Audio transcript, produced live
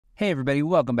Hey everybody,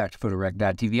 welcome back to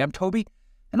PhotoRec.tv. I'm Toby,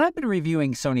 and I've been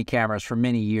reviewing Sony cameras for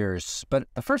many years, but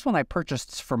the first one I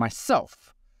purchased for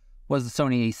myself was the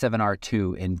Sony A7R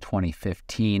II in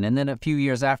 2015, and then a few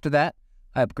years after that,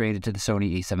 I upgraded to the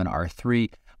Sony A7R III,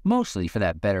 mostly for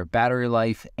that better battery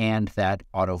life and that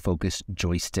autofocus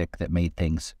joystick that made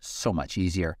things so much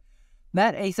easier.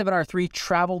 That A7R III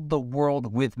traveled the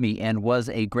world with me and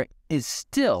is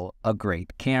still a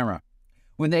great camera.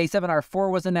 When the A7R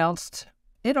IV was announced,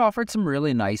 it offered some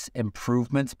really nice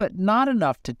improvements, but not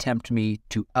enough to tempt me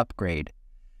to upgrade.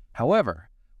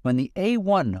 However, when the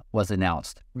A1 was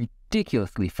announced,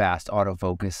 ridiculously fast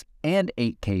autofocus and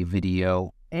 8K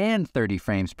video and 30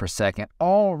 frames per second,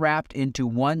 all wrapped into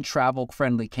one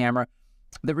travel-friendly camera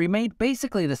that remained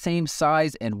basically the same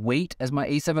size and weight as my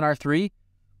A7R III,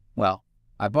 well,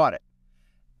 I bought it.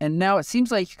 And now it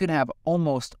seems like you can have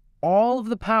almost all of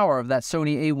the power of that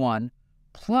Sony A1,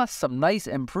 plus some nice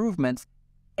improvements,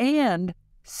 and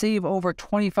save over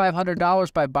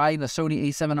 $2,500 by buying the Sony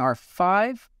A7R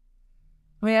V?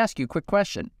 Let me ask you a quick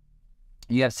question.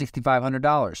 You have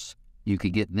 $6,500. You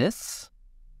could get this,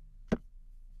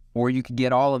 or you could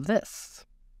get all of this.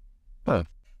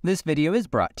 This video is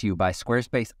brought to you by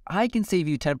Squarespace. I can save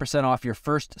you 10% off your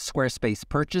first Squarespace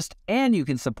purchase, and you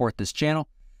can support this channel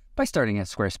by starting at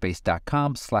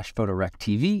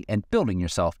squarespace.com/photorectv and building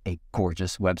yourself a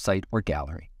gorgeous website or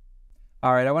gallery.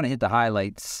 All right, I want to hit the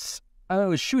highlights. I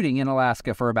was shooting in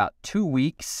Alaska for about 2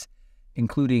 weeks,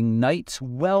 including nights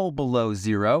well below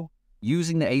zero,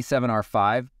 using the A7R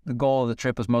V. The goal of the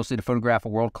trip was mostly to photograph a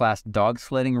world-class dog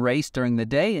sledding race during the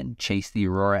day and chase the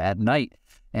aurora at night.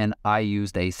 And I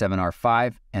used the A7R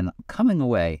V, and I'm coming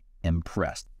away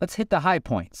impressed. Let's hit the high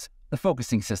points. The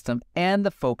focusing system and the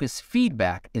focus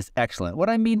feedback is excellent. What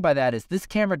I mean by that is this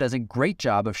camera does a great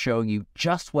job of showing you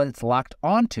just what it's locked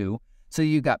onto, so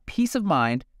you've got peace of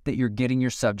mind that you're getting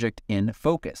your subject in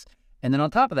focus. And then on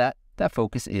top of that, that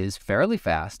focus is fairly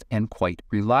fast and quite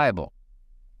reliable.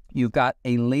 You've got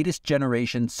a latest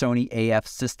generation Sony AF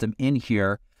system in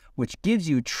here, which gives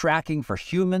you tracking for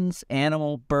humans,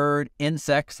 animal, bird,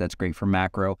 insects, that's great for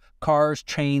macro, cars,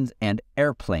 trains, and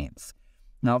airplanes.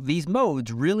 Now, these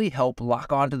modes really help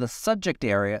lock onto the subject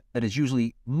area that is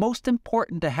usually most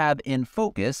important to have in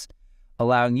focus,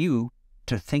 allowing you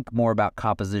to think more about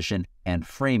composition and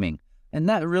framing. And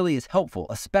that really is helpful,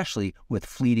 especially with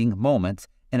fleeting moments,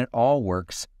 and it all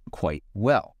works quite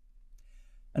well.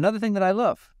 Another thing that I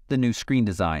love, the new screen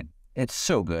design. It's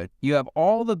so good. You have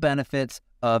all the benefits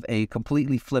of a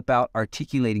completely flip-out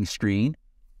articulating screen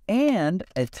and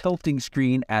a tilting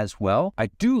screen as well. I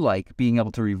do like being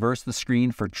able to reverse the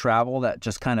screen for travel. That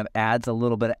just kind of adds a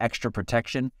little bit of extra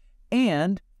protection.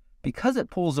 And because it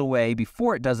pulls away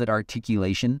before it does its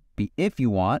articulation, if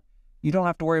you want, you don't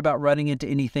have to worry about running into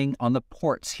anything on the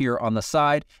ports here on the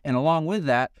side. And along with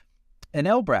that, an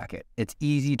L bracket. It's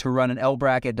easy to run an L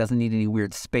bracket. It doesn't need any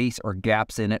weird space or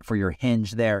gaps in it for your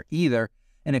hinge there either.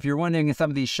 And if you're wondering in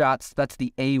some of these shots, that's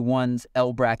the A1's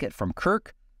L bracket from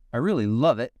Kirk. I really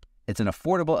love it. It's an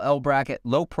affordable L bracket,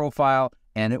 low profile,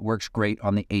 and it works great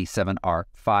on the A7R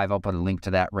V. I'll put a link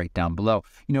to that right down below.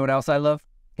 You know what else I love?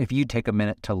 If you take a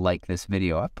minute to like this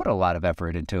video, I've put a lot of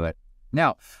effort into it.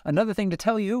 Now, another thing to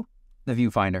tell you, the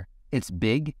viewfinder. It's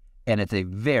big, and it's a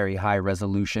very high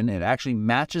resolution. It actually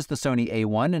matches the Sony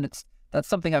A1, and that's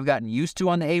something I've gotten used to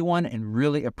on the A1 and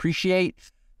really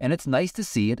appreciate. And it's nice to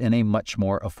see it in a much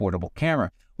more affordable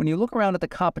camera. When you look around at the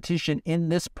competition in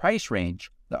this price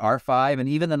range, the R5 and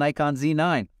even the Nikon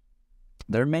Z9,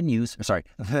 their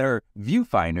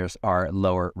viewfinders are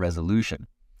lower resolution.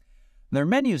 Their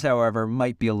menus, however,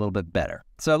 might be a little bit better.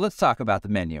 So let's talk about the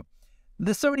menu.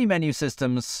 The Sony menu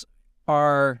systems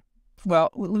are, well,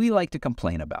 we like to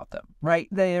complain about them, right?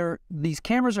 These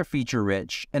cameras are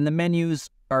feature-rich, and the menus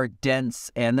are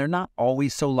dense, and they're not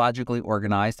always so logically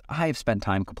organized. I've spent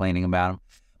time complaining about them.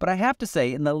 But I have to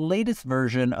say, in the latest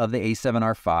version of the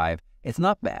A7R V, it's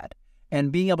not bad.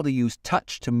 And being able to use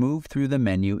touch to move through the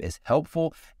menu is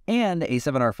helpful. And the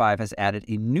A7R V has added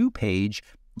a new page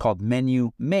called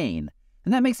Menu Main.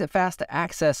 And that makes it fast to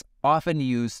access often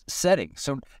used settings.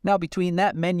 So now between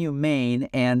that Menu Main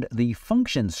and the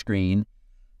function screen,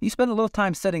 you spend a little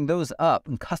time setting those up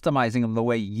and customizing them the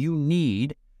way you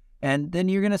need. And then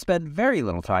you're going to spend very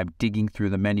little time digging through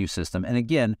the menu system. And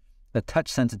again, the touch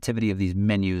sensitivity of these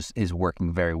menus is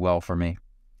working very well for me.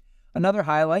 Another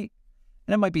highlight,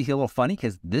 and it might be a little funny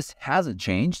because this hasn't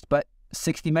changed, but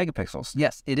 60 megapixels.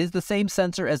 Yes, it is the same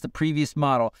sensor as the previous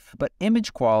model, but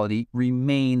image quality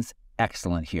remains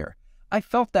excellent here. I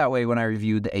felt that way when I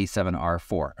reviewed the A7R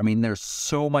IV. I mean, there's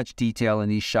so much detail in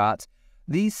these shots.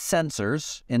 These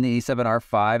sensors in the A7R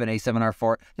V and A7R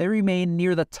IV, they remain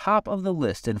near the top of the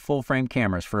list in full-frame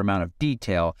cameras for amount of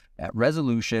detail, at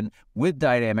resolution, with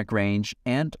dynamic range,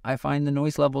 and I find the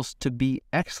noise levels to be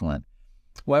excellent.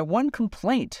 Well, one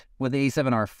complaint with the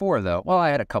A7R IV, though, well, I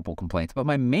had a couple complaints, but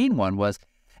my main one was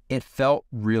it felt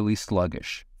really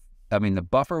sluggish. I mean, the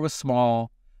buffer was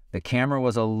small, the camera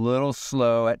was a little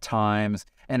slow at times,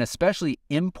 and especially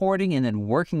importing and then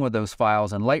working with those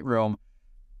files in Lightroom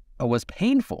was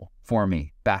painful for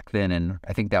me back then, and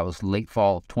I think that was late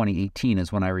fall of 2018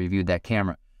 is when I reviewed that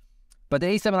camera. But the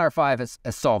A7R V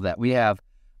has solved that. We have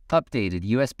updated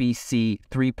USB-C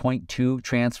 3.2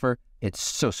 transfer. It's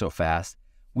so fast.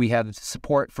 We have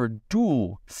support for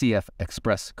dual CF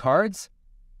Express cards,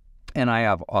 and I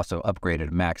have also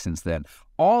upgraded Mac since then.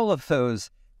 All of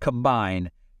those combine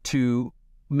to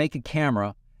make a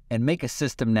camera and make a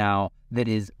system now that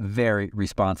is very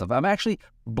responsive. I'm actually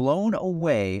blown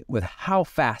away with how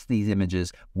fast these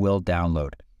images will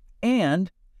download. And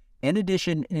in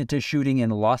addition to shooting in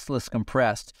lossless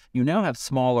compressed, you now have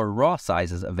smaller RAW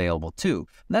sizes available too.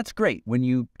 And that's great when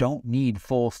you don't need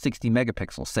full 60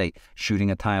 megapixels, say shooting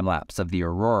a time lapse of the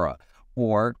aurora,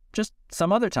 or just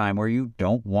some other time where you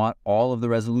don't want all of the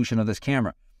resolution of this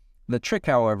camera. The trick,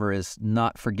 however, is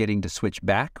not forgetting to switch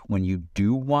back when you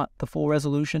do want the full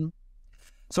resolution.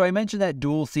 So I mentioned that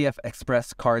dual CF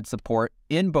Express card support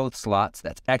in both slots.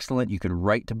 That's excellent. You can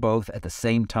write to both at the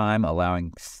same time,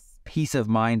 allowing peace of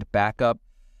mind backup.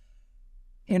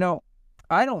 You know,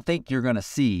 I don't think you're going to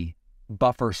see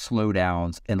buffer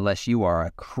slowdowns unless you are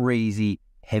a crazy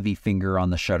heavy finger on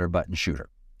the shutter button shooter.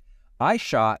 I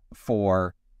shot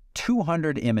for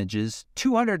 200 images,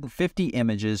 250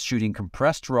 images shooting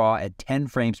compressed RAW at 10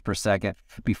 frames per second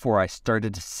before I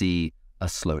started to see a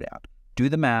slowdown. Do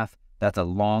the math. That's a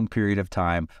long period of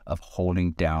time of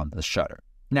holding down the shutter.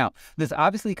 Now, this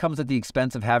obviously comes at the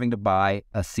expense of having to buy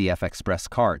a CF Express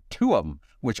card, 2 of them,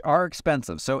 which are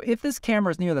expensive. So if this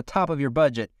camera is near the top of your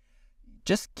budget,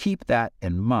 just keep that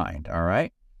in mind, all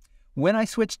right? When I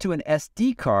switched to an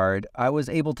SD card, I was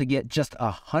able to get just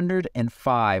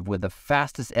 105 with the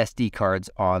fastest SD cards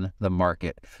on the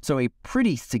market. So a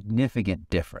pretty significant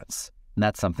difference. And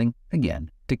that's something,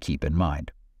 again, to keep in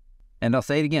mind. And I'll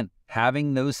say it again,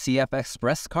 having those CF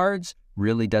Express cards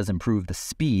really does improve the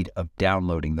speed of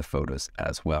downloading the photos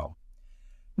as well.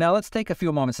 Now let's take a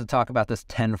few moments to talk about this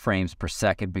 10 frames per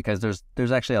second because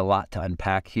there's actually a lot to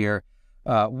unpack here.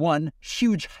 One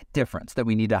huge difference that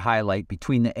we need to highlight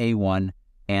between the A1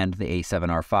 and the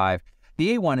A7R V.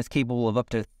 The A1 is capable of up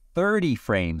to 30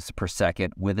 frames per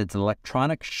second with its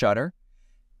electronic shutter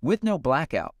with no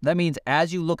blackout. That means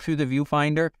as you look through the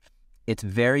viewfinder, it's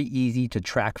very easy to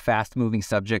track fast-moving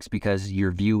subjects because your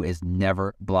view is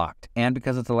never blocked. And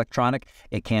because it's electronic,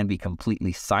 it can be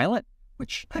completely silent,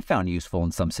 which I found useful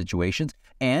in some situations,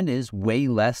 and is way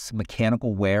less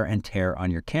mechanical wear and tear on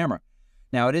your camera.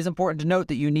 Now, it is important to note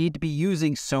that you need to be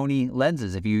using Sony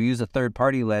lenses. If you use a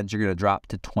third-party lens, you're going to drop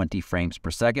to 20 frames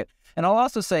per second. And I'll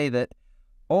also say that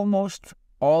almost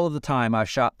all of the time I've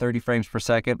shot 30 frames per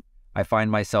second, I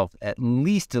find myself at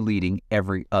least deleting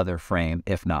every other frame,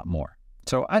 if not more.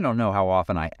 So I don't know how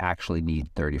often I actually need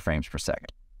 30 frames per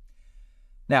second.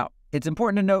 Now, it's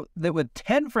important to note that with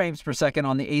 10 frames per second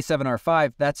on the A7R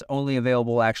V, that's only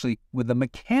available actually with the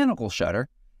mechanical shutter,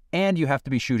 and you have to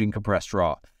be shooting compressed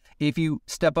RAW. If you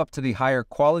step up to the higher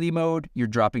quality mode, you're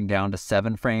dropping down to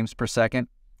 7 frames per second.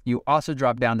 You also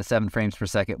drop down to 7 frames per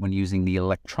second when using the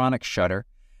electronic shutter.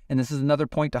 And this is another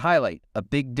point to highlight, a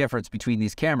big difference between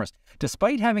these cameras.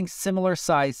 Despite having similar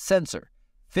size sensor,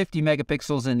 50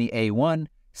 megapixels in the A1,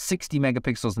 60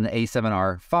 megapixels in the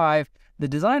A7R V, the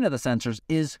design of the sensors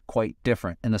is quite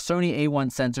different. And the Sony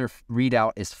A1 sensor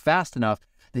readout is fast enough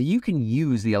that you can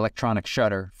use the electronic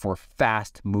shutter for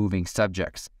fast-moving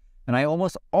subjects. And I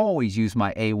almost always use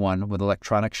my A1 with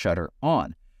electronic shutter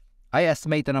on. I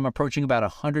estimate that I'm approaching about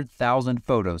 100,000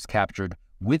 photos captured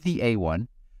with the A1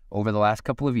 over the last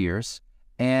couple of years,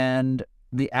 and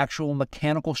the actual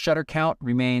mechanical shutter count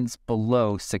remains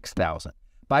below 6,000.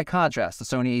 By contrast, the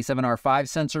Sony A7R V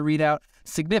sensor readout,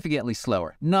 significantly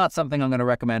slower. Not something I'm going to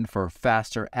recommend for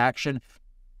faster action.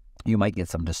 You might get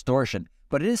some distortion,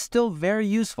 but it is still very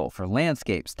useful for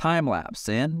landscapes, time-lapse,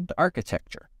 and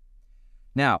architecture.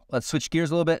 Now, let's switch gears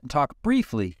a little bit and talk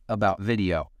briefly about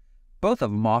video. Both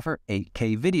of them offer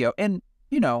 8K video, and,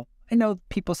 you know, I know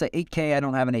people say 8K, I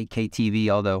don't have an 8K TV,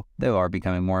 although they are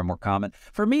becoming more and more common.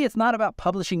 For me, it's not about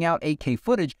publishing out 8K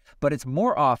footage, but it's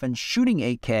more often shooting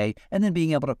 8K and then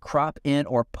being able to crop in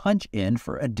or punch in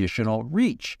for additional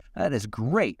reach. That is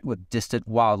great with distant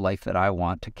wildlife that I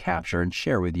want to capture and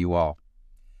share with you all.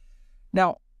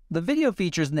 Now, The video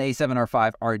features in the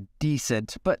A7R V are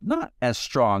decent, but not as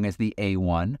strong as the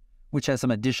A1, which has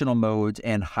some additional modes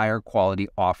and higher quality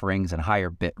offerings and higher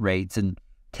bit rates, and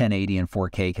 1080 and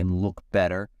 4K can look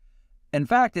better. In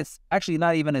fact, it's actually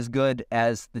not even as good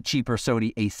as the cheaper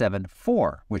Sony A7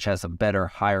 IV, which has a better,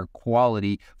 higher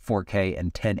quality 4K and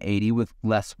 1080 with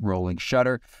less rolling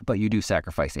shutter, but you do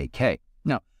sacrifice 8K.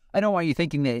 Now, I don't want you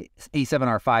thinking the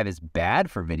A7R V is bad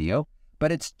for video,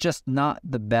 but it's just not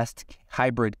the best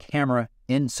hybrid camera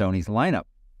in Sony's lineup.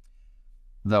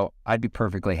 Though I'd be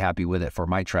perfectly happy with it for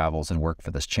my travels and work for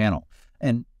this channel.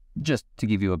 And just to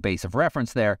give you a base of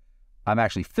reference there, I'm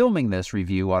actually filming this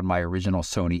review on my original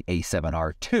Sony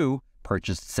A7R II,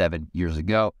 purchased 7 years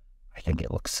ago. I think it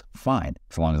looks fine,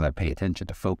 as long as I pay attention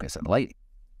to focus and lighting.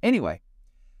 Anyway,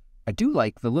 I do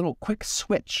like the little quick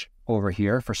switch over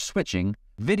here for switching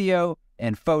video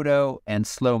and photo and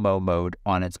slow-mo mode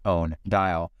on its own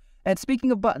dial. And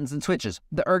speaking of buttons and switches,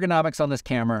 the ergonomics on this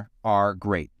camera are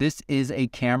great. This is a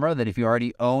camera that if you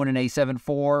already own an A7 IV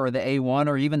or the A1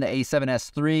 or even the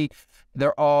A7S III,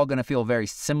 they're all going to feel very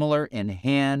similar in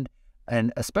hand,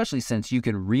 and especially since you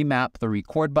can remap the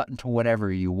record button to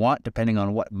whatever you want, depending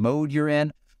on what mode you're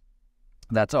in.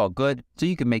 That's all good, so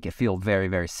you can make it feel very,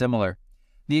 very similar.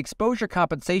 The exposure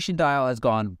compensation dial has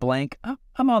gone blank.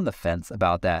 I'm on the fence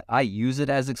about that. I use it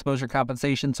as exposure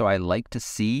compensation, so I like to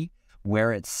see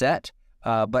where it's set,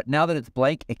 but now that it's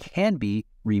blank, it can be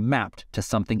remapped to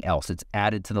something else. It's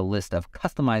added to the list of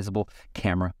customizable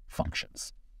camera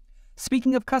functions.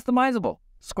 Speaking of customizable,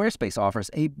 Squarespace offers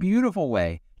a beautiful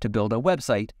way to build a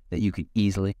website that you can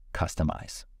easily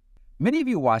customize. Many of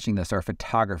you watching this are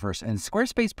photographers, and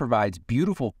Squarespace provides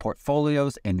beautiful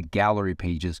portfolios and gallery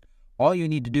pages. All you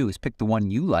need to do is pick the one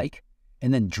you like,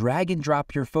 and then drag and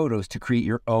drop your photos to create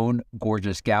your own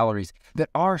gorgeous galleries that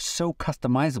are so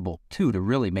customizable, too, to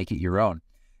really make it your own.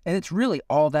 And it's really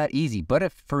all that easy, but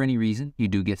if for any reason you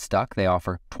do get stuck, they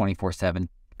offer 24/7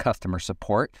 customer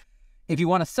support. If you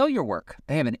want to sell your work,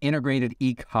 they have an integrated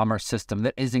e-commerce system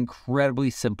that is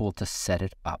incredibly simple to set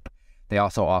it up. They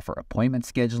also offer appointment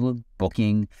scheduling,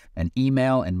 booking, and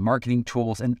email and marketing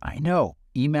tools. And I know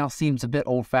email seems a bit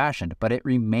old-fashioned, but it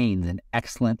remains an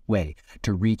excellent way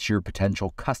to reach your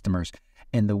potential customers.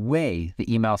 And the way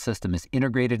the email system is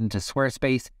integrated into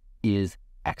Squarespace is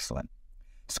excellent.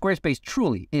 Squarespace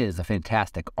truly is a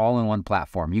fantastic all-in-one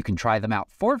platform. You can try them out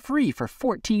for free for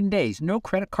 14 days, no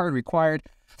credit card required.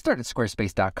 Start at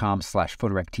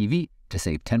squarespace.com/PhotorectTV to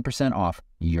save 10% off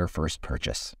your first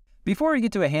purchase. Before we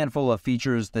get to a handful of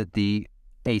features that the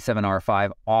A7R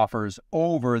V offers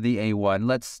over the A1,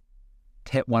 let's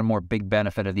hit one more big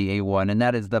benefit of the A1, and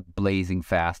that is the blazing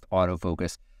fast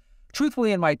autofocus.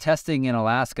 Truthfully, in my testing in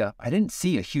Alaska, I didn't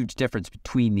see a huge difference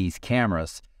between these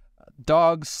cameras.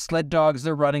 Sled dogs,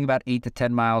 they're running about 8 to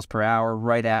 10 miles per hour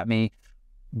right at me.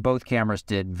 Both cameras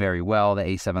did very well. The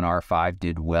A7R V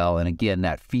did well. And again,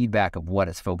 that feedback of what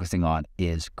it's focusing on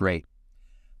is great.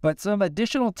 But some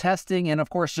additional testing and, of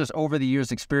course, just over the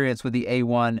years' experience with the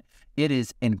A1, it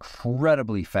is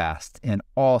incredibly fast in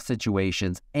all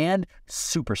situations and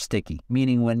super sticky,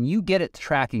 meaning when you get it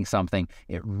tracking something,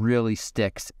 it really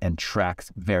sticks and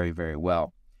tracks very, very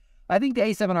well. I think the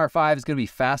A7R V is going to be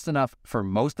fast enough for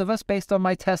most of us based on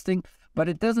my testing, but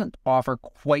it doesn't offer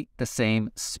quite the same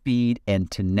speed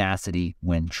and tenacity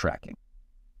when tracking.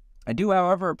 I do,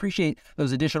 however, appreciate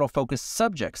those additional focus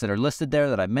subjects that are listed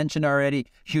there that I mentioned already: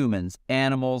 humans,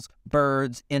 animals,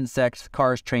 birds, insects,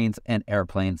 cars, trains, and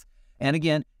airplanes. And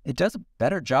again, it does a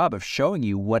better job of showing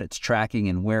you what it's tracking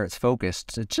and where it's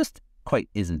focused. It just quite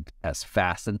isn't as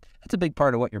fast, and that's a big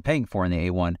part of what you're paying for in the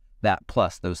A1, that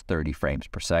plus those 30 frames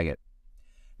per second.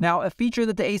 Now, a feature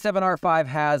that the A7R V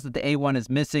has that the A1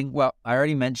 is missing, well, I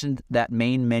already mentioned that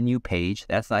main menu page.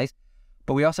 That's nice.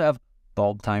 But we also have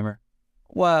bulb timer.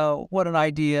 Well, what an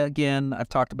idea. Again, I've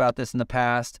talked about this in the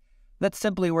past. That's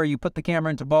simply where you put the camera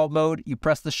into bulb mode, you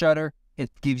press the shutter, it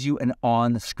gives you an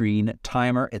on-screen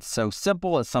timer. It's so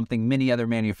simple. It's something many other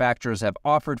manufacturers have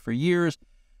offered for years,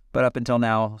 but up until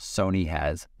now, Sony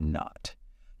has not.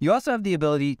 You also have the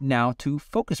ability now to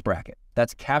focus bracket.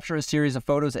 That's capture a series of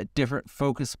photos at different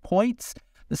focus points.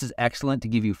 This is excellent to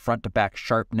give you front-to-back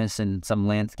sharpness in some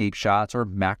landscape shots or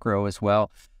macro as well.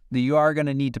 You are going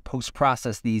to need to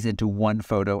post-process these into one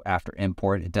photo after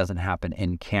import. It doesn't happen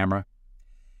in camera.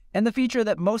 And the feature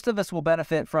that most of us will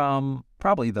benefit from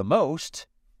probably the most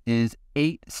is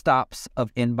 8 stops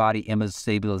of in-body image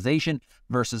stabilization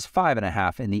versus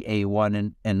 5.5 in the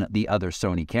A1 and the other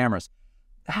Sony cameras.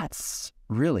 That's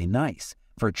really nice.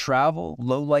 For travel,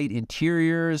 low-light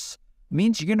interiors,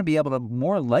 means you're going to be able to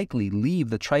more likely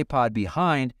leave the tripod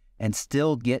behind and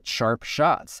still get sharp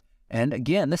shots. And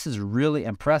again, this is really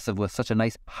impressive with such a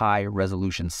nice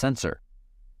high-resolution sensor.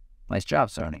 Nice job,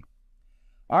 Sony.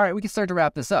 All right, we can start to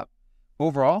wrap this up.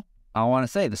 Overall, I want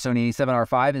to say the Sony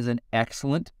A7R V is an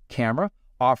excellent camera,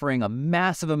 offering a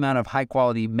massive amount of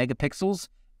high-quality megapixels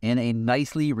in a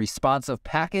nicely responsive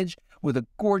package with a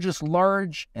gorgeous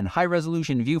large and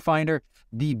high-resolution viewfinder,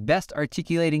 the best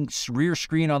articulating rear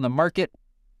screen on the market.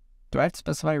 Do I have to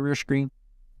specify rear screen?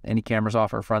 Any cameras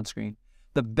offer a front screen.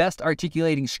 The best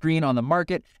articulating screen on the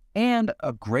market and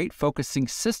a great focusing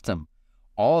system.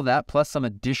 All of that plus some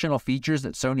additional features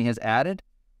that Sony has added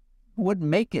would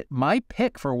make it my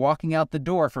pick for walking out the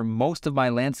door for most of my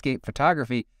landscape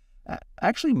photography.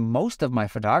 Actually, most of my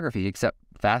photography except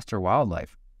faster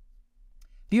wildlife.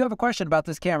 If you have a question about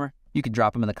this camera, you can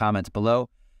drop them in the comments below.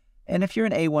 And if you're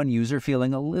an A1 user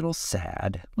feeling a little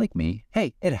sad, like me,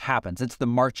 hey, it happens. It's the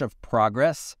march of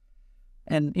progress.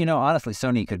 And, you know, honestly,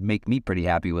 Sony could make me pretty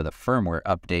happy with a firmware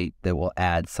update that will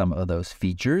add some of those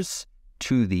features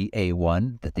to the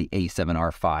A1 that the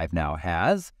A7R V now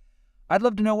has. I'd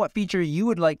love to know what feature you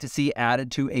would like to see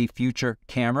added to a future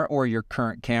camera or your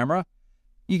current camera.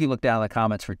 You can look down in the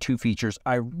comments for 2 features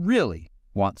I really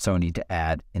want Sony to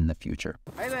add in the future.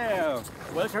 Hi there!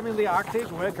 Welcome in the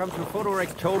Arctic. Welcome to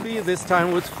Photorec Toby. This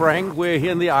time with Frank. We're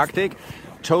here in the Arctic.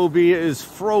 Toby is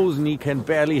frozen. He can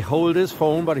barely hold his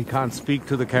phone, but he can't speak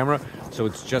to the camera. So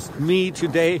it's just me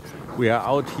today. We are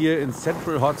out here in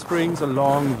central Hot Springs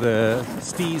along the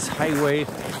Stees Highway,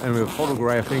 and we're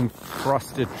photographing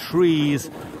frosted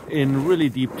trees in really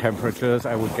deep temperatures.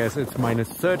 I would guess it's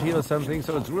 -30 or something,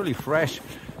 so it's really fresh.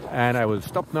 And I will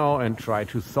stop now and try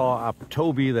to thaw up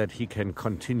Toby that he can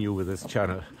continue with his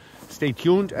channel. Stay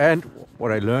tuned, and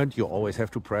what I learned, you always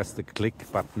have to press the click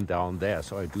button down there.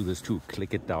 So I do this too,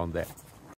 click it down there.